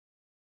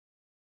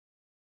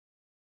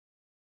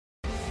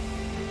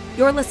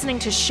You're listening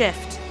to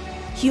Shift,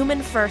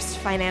 Human First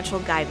Financial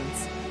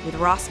Guidance with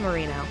Ross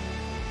Marino.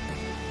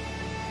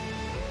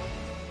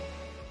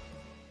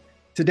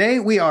 Today,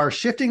 we are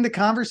shifting the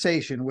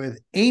conversation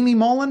with Amy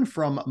Mullen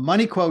from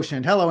Money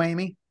Quotient. Hello,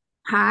 Amy.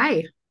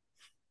 Hi.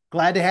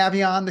 Glad to have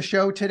you on the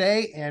show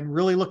today and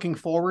really looking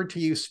forward to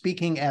you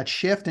speaking at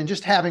Shift and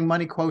just having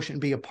Money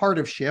Quotient be a part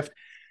of Shift.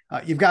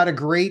 You've got a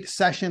great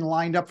session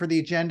lined up for the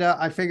agenda.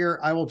 I figure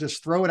I will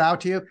just throw it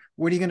out to you.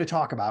 What are you going to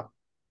talk about?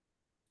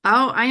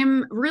 Oh, I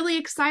am really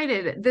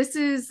excited. This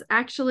is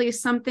actually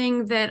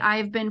something that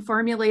I've been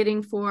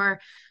formulating for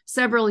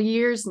several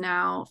years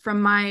now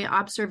from my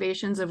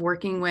observations of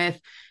working with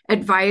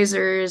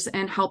advisors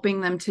and helping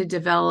them to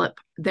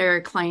develop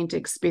their client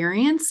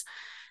experience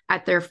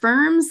at their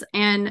firms.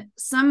 And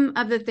some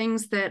of the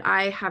things that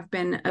I have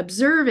been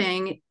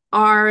observing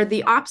are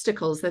the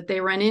obstacles that they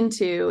run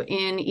into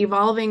in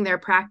evolving their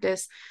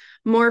practice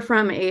more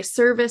from a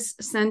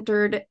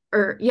service-centered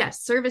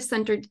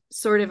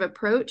sort of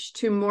approach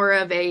to more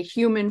of a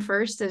human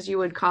first, as you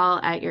would call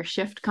at your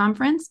Shift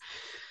conference.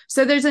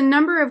 So there's a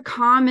number of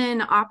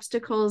common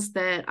obstacles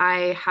that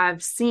I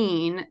have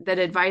seen that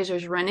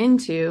advisors run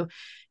into.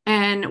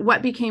 And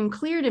what became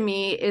clear to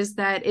me is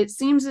that it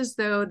seems as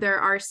though there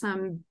are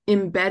some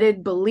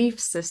embedded belief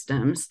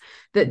systems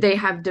that they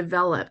have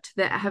developed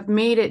that have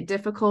made it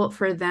difficult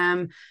for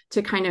them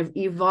to kind of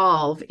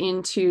evolve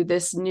into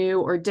this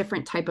new or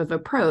different type of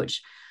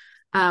approach.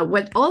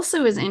 What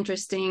also is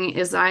interesting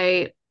is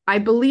I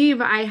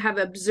believe I have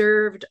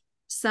observed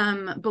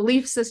some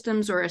belief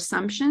systems or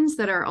assumptions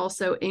that are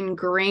also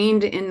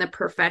ingrained in the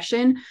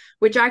profession,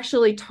 which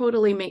actually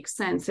totally makes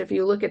sense. If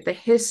you look at the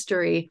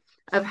history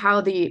of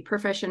how the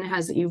profession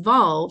has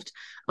evolved,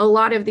 a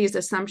lot of these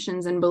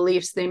assumptions and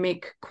beliefs, they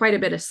make quite a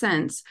bit of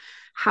sense.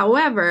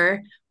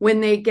 However,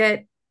 when they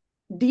get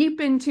deep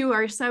into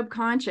our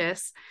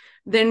subconscious,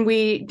 then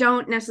we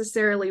don't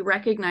necessarily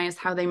recognize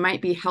how they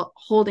might be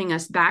holding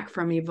us back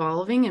from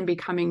evolving and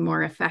becoming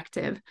more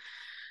effective.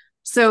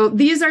 So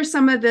these are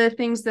some of the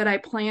things that I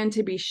plan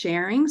to be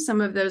sharing,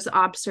 some of those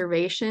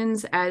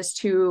observations as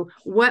to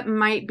what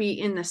might be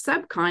in the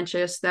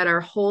subconscious that are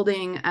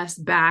holding us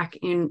back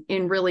in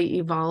really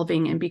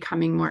evolving and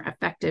becoming more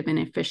effective and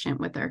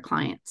efficient with our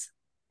clients.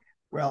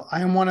 Well,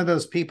 I am one of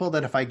those people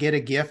that if I get a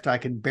gift, I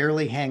can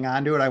barely hang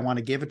on to it. I want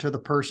to give it to the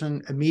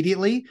person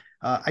immediately.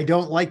 I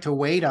don't like to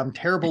wait. I'm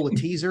terrible with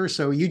teasers.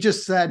 So you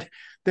just said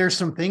there's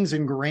some things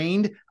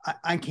ingrained.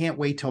 I can't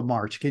wait till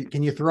March.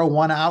 Can you throw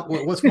one out?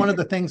 What's one of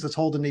the things that's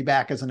holding me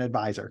back as an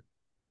advisor?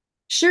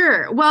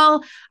 Sure.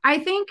 Well, I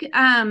think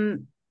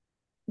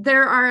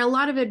there are a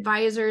lot of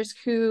advisors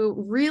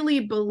who really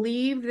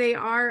believe they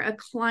are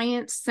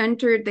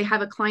they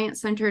have a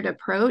client-centered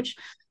approach,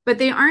 but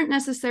they aren't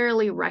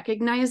necessarily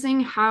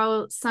recognizing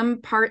how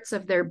some parts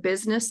of their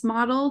business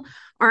model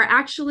are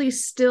actually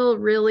still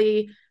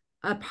really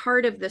a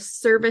part of the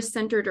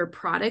service-centered or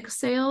product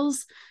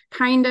sales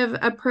kind of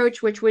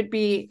approach, which would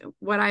be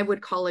what I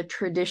would call a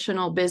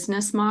traditional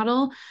business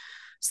model.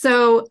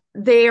 So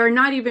they are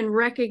not even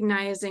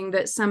recognizing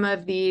that some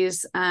of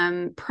these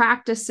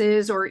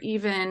practices or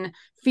even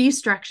fee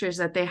structures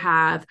that they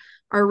have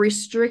are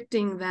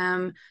restricting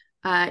them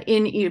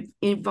in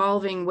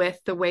evolving with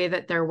the way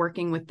that they're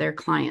working with their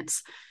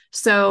clients.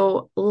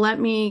 So let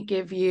me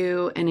give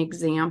you an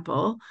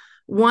example.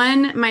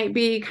 One might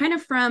be kind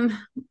of from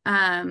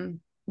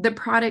the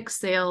product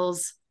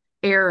sales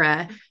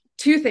era.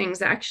 Two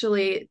things,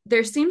 actually.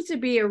 There seems to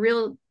be a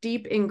real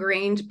deep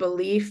ingrained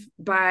belief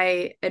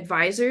by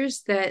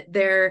advisors that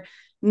their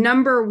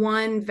number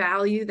one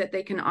value that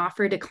they can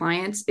offer to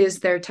clients is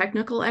their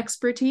technical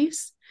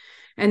expertise.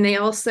 And they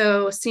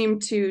also seem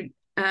to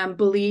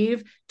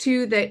believe,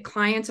 too, that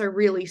clients are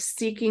really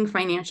seeking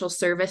financial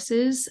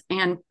services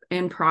and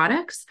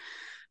products.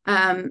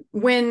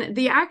 When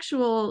the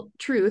actual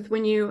truth,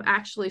 when you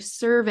actually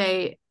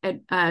survey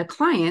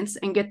clients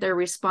and get their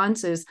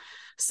responses,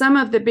 some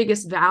of the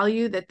biggest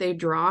value that they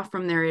draw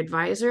from their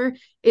advisor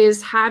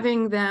is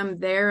having them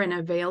there and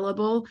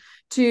available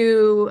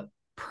to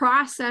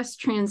process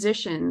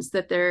transitions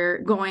that they're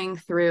going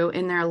through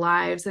in their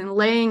lives and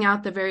laying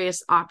out the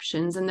various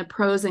options and the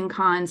pros and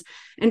cons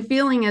and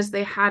feeling as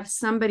they have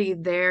somebody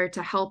there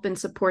to help and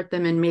support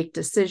them and make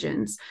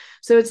decisions.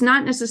 So it's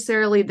not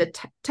necessarily the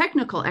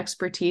technical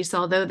expertise,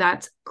 although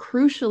that's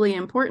crucially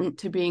important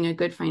to being a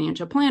good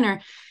financial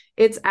planner.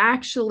 It's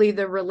actually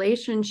the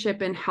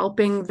relationship and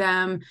helping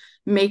them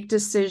make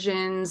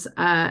decisions,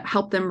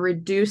 help them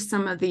reduce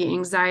some of the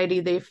anxiety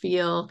they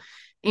feel,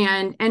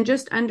 and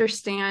just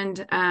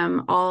understand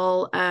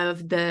all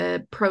of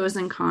the pros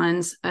and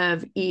cons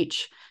of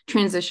each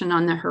transition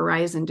on the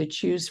horizon to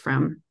choose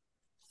from.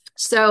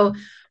 So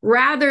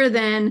rather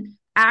than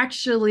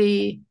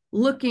actually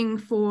looking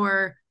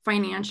for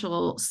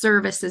financial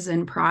services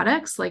and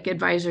products like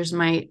advisors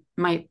might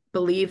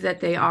believe that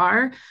they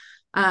are,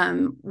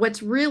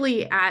 what's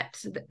really at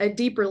a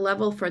deeper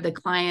level for the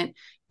client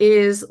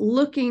is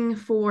looking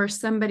for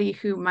somebody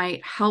who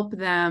might help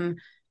them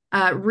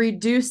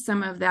reduce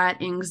some of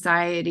that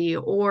anxiety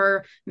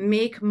or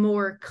make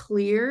more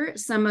clear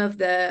some of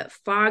the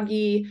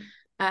foggy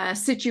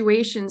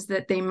situations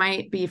that they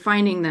might be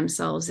finding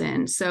themselves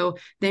in. So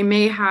they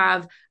may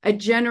have a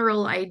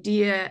general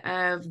idea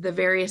of the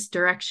various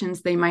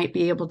directions they might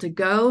be able to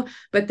go,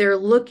 but they're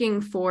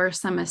looking for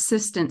some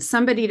assistance,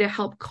 somebody to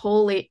help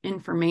collate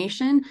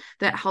information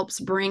that helps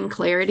bring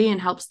clarity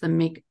and helps them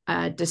make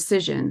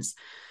decisions.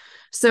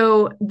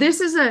 So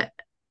this is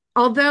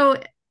although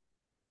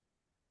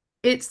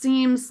it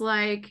seems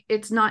like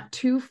it's not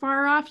too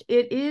far off,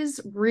 it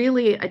is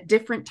really a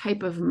different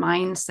type of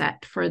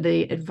mindset for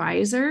the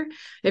advisor.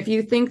 If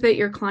you think that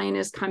your client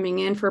is coming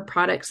in for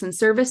products and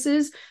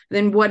services,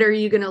 then what are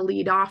you going to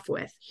lead off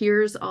with?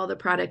 Here's all the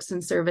products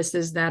and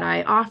services that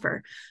I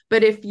offer.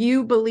 But if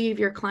you believe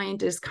your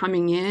client is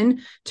coming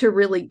in to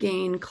really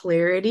gain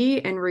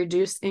clarity and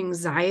reduce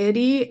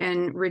anxiety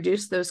and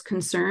reduce those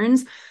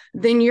concerns,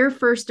 then your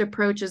first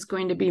approach is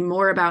going to be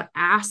more about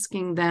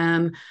asking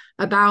them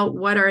about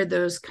what are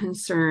those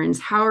concerns?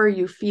 How are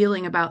you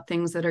feeling about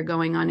things that are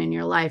going on in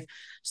your life?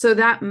 So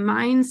that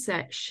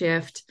mindset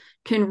shift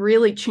can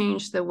really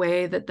change the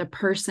way that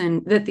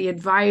the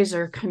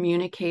advisor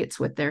communicates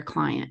with their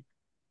client.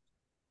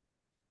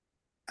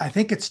 I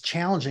think it's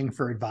challenging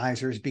for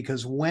advisors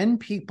because when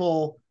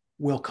people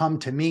will come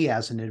to me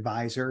as an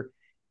advisor,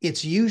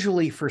 it's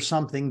usually for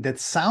something that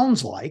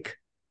sounds like,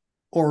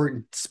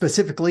 or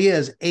specifically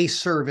is, a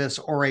service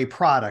or a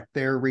product.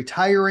 They're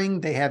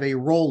retiring, they have a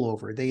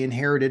rollover, they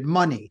inherited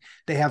money,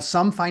 they have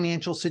some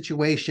financial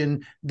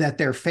situation that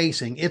they're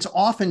facing. It's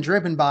often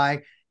driven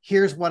by,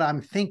 here's what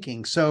I'm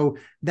thinking. So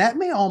that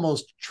may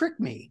almost trick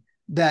me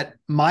that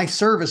my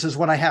service is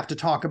what I have to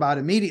talk about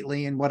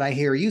immediately. And what I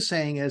hear you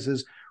saying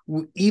is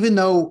even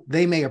though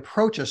they may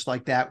approach us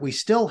like that, we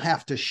still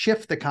have to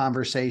shift the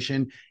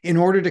conversation in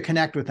order to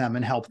connect with them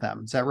and help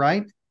them. Is that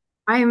right?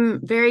 I'm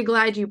very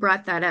glad you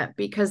brought that up,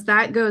 because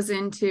that goes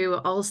into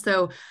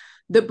also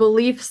the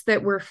beliefs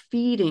that we're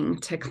feeding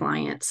to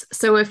clients.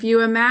 So if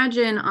you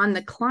imagine on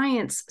the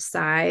client's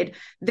side,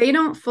 they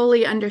don't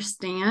fully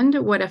understand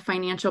what a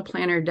financial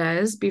planner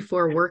does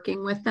before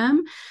working with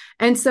them.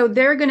 And so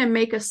they're going to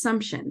make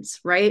assumptions,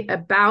 right,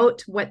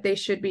 about what they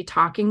should be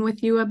talking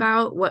with you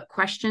about, what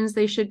questions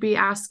they should be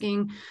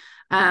asking.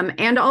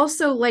 And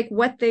also like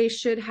what they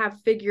should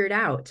have figured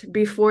out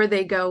before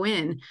they go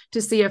in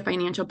to see a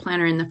financial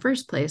planner in the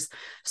first place.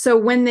 So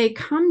when they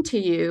come to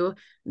you,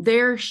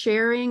 they're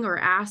sharing or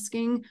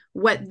asking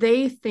what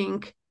they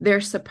think they're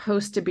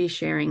supposed to be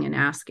sharing and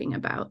asking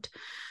about.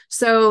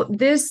 So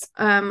this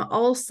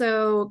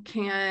also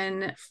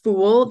can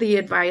fool the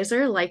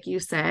advisor, like you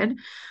said,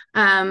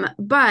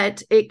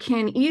 but it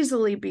can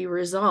easily be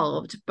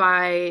resolved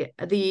by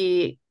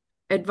the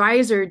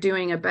advisor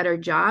doing a better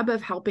job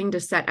of helping to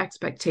set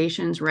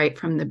expectations right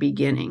from the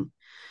beginning.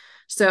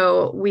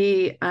 So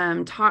we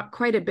talk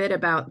quite a bit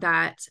about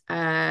that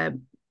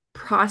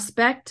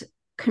prospect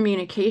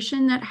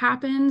communication that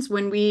happens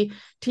when we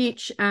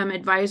teach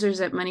advisors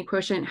at Money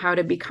Quotient how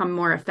to become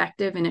more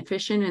effective and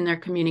efficient in their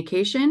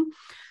communication.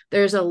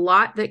 There's a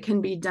lot that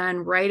can be done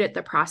right at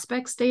the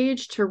prospect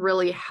stage to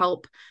really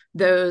help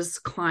those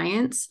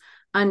clients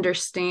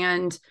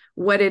understand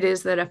what it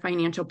is that a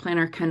financial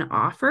planner can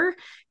offer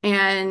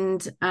and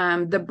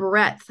the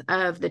breadth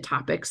of the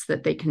topics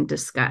that they can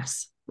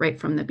discuss right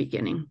from the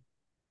beginning.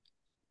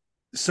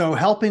 So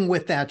helping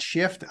with that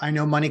shift, I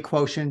know Money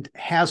Quotient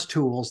has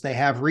tools, they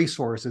have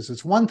resources.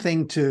 It's one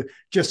thing to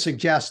just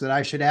suggest that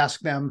I should ask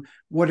them,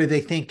 what are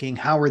they thinking?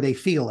 How are they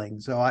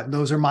feeling? So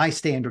those are my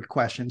standard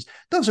questions.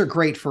 Those are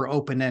great for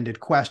open-ended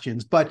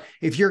questions. But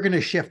if you're going to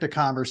shift a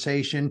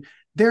conversation,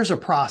 there's a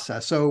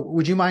process. So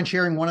would you mind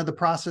sharing one of the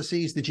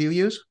processes that you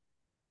use?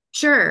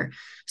 Sure.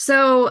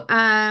 So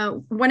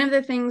one of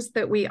the things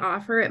that we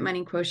offer at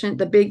Money Quotient,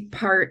 the big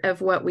part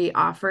of what we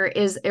offer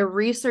is a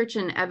research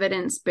and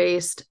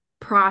evidence-based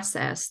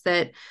process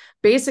that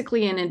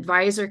basically an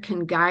advisor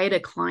can guide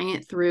a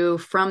client through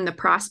from the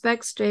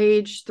prospect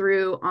stage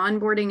through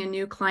onboarding a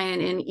new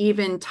client, and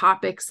even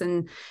topics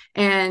and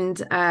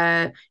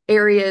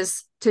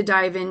areas to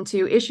dive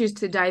into, issues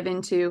to dive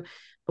into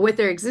with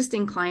their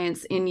existing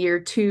clients in year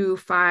 2,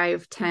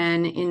 5,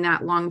 10 in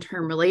that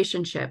long-term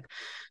relationship.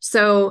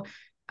 So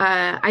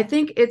I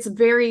think it's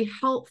very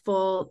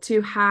helpful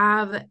to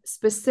have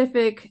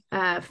specific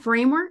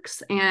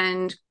frameworks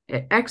and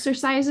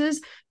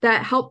exercises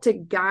that help to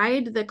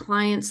guide the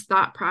client's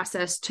thought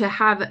process to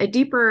have a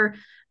deeper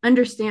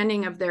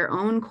understanding of their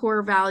own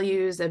core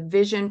values, a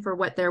vision for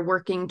what they're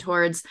working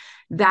towards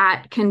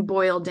that can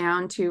boil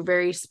down to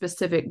very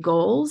specific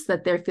goals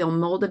that they feel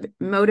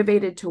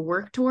motivated to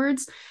work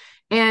towards.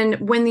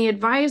 And when the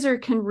advisor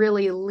can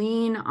really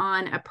lean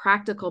on a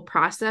practical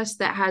process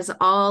that has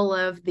all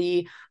of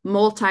the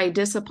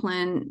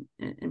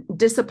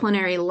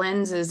disciplinary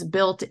lenses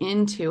built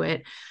into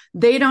it,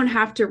 they don't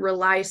have to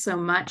rely so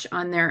much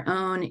on their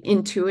own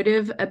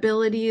intuitive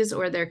abilities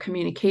or their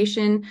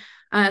communication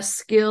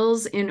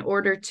skills in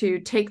order to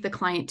take the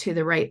client to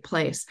the right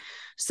place.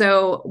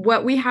 So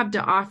what we have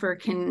to offer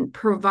can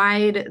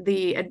provide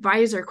the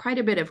advisor quite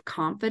a bit of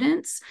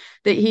confidence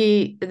that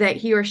he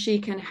or she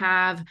can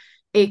have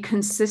a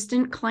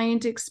consistent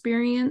client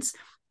experience,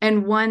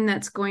 and one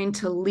that's going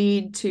to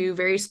lead to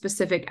very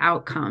specific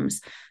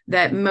outcomes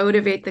that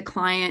motivate the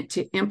client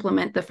to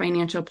implement the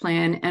financial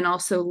plan and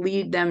also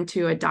lead them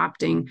to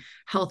adopting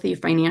healthy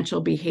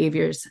financial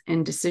behaviors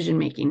and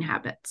decision-making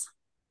habits.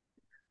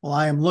 Well,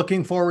 I am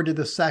looking forward to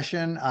the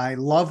session. I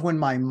love when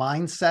my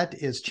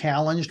mindset is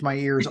challenged. My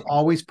ears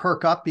always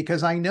perk up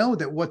because I know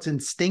that what's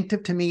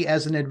instinctive to me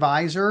as an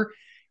advisor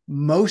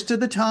most of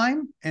the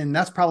time, and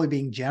that's probably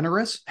being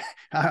generous,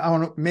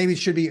 maybe it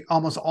should be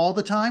almost all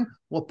the time,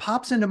 what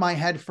pops into my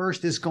head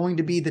first is going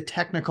to be the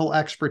technical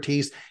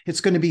expertise.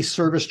 It's going to be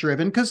service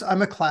driven because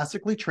I'm a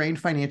classically trained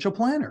financial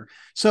planner.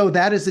 So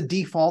that is a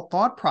default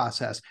thought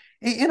process.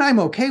 And I'm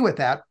okay with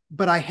that,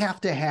 but I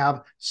have to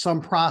have some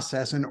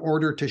process in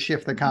order to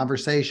shift the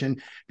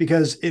conversation,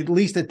 because at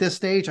least at this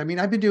stage, I mean,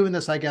 I've been doing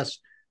this, I guess,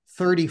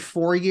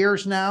 34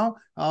 years now.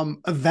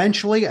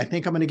 Eventually, I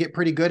think I'm going to get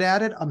pretty good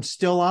at it. I'm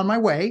still on my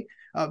way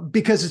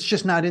because it's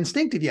just not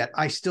instinctive yet.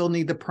 I still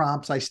need the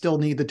prompts. I still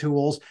need the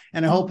tools.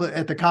 And I hope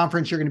at the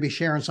conference, you're going to be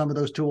sharing some of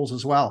those tools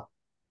as well.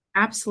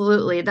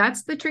 Absolutely.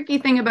 That's the tricky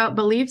thing about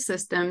belief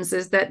systems,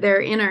 is that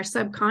they're in our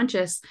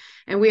subconscious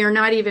and we are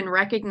not even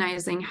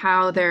recognizing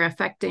how they're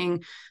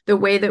affecting the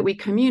way that we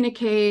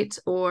communicate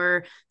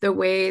or the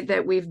way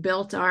that we've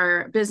built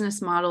our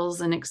business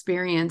models and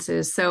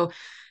experiences. So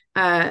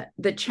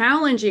the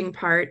challenging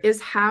part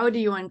is, how do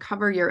you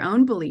uncover your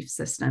own belief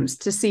systems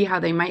to see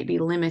how they might be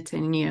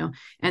limiting you?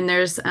 And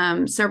there's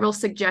several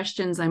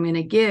suggestions I'm going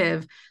to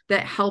give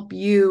that help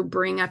you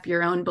bring up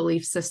your own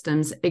belief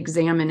systems,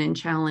 examine and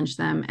challenge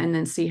them, and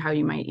then see how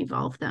you might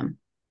evolve them.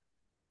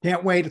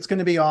 Can't wait. It's going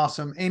to be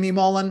awesome. Amy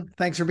Mullen,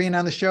 thanks for being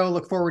on the show.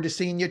 Look forward to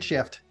seeing you at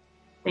Shift.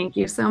 Thank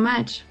you so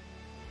much.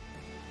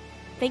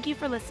 Thank you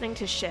for listening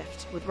to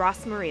Shift with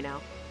Ross Marino.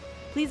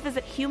 Please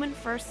visit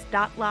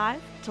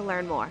humanfirst.live to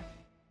learn more.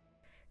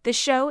 This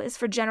show is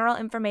for general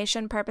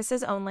information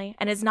purposes only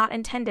and is not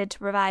intended to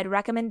provide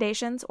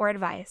recommendations or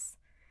advice.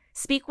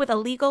 Speak with a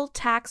legal,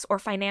 tax, or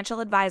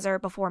financial advisor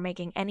before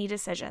making any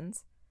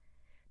decisions.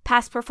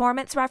 Past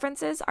performance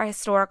references are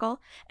historical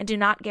and do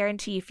not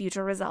guarantee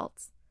future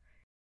results.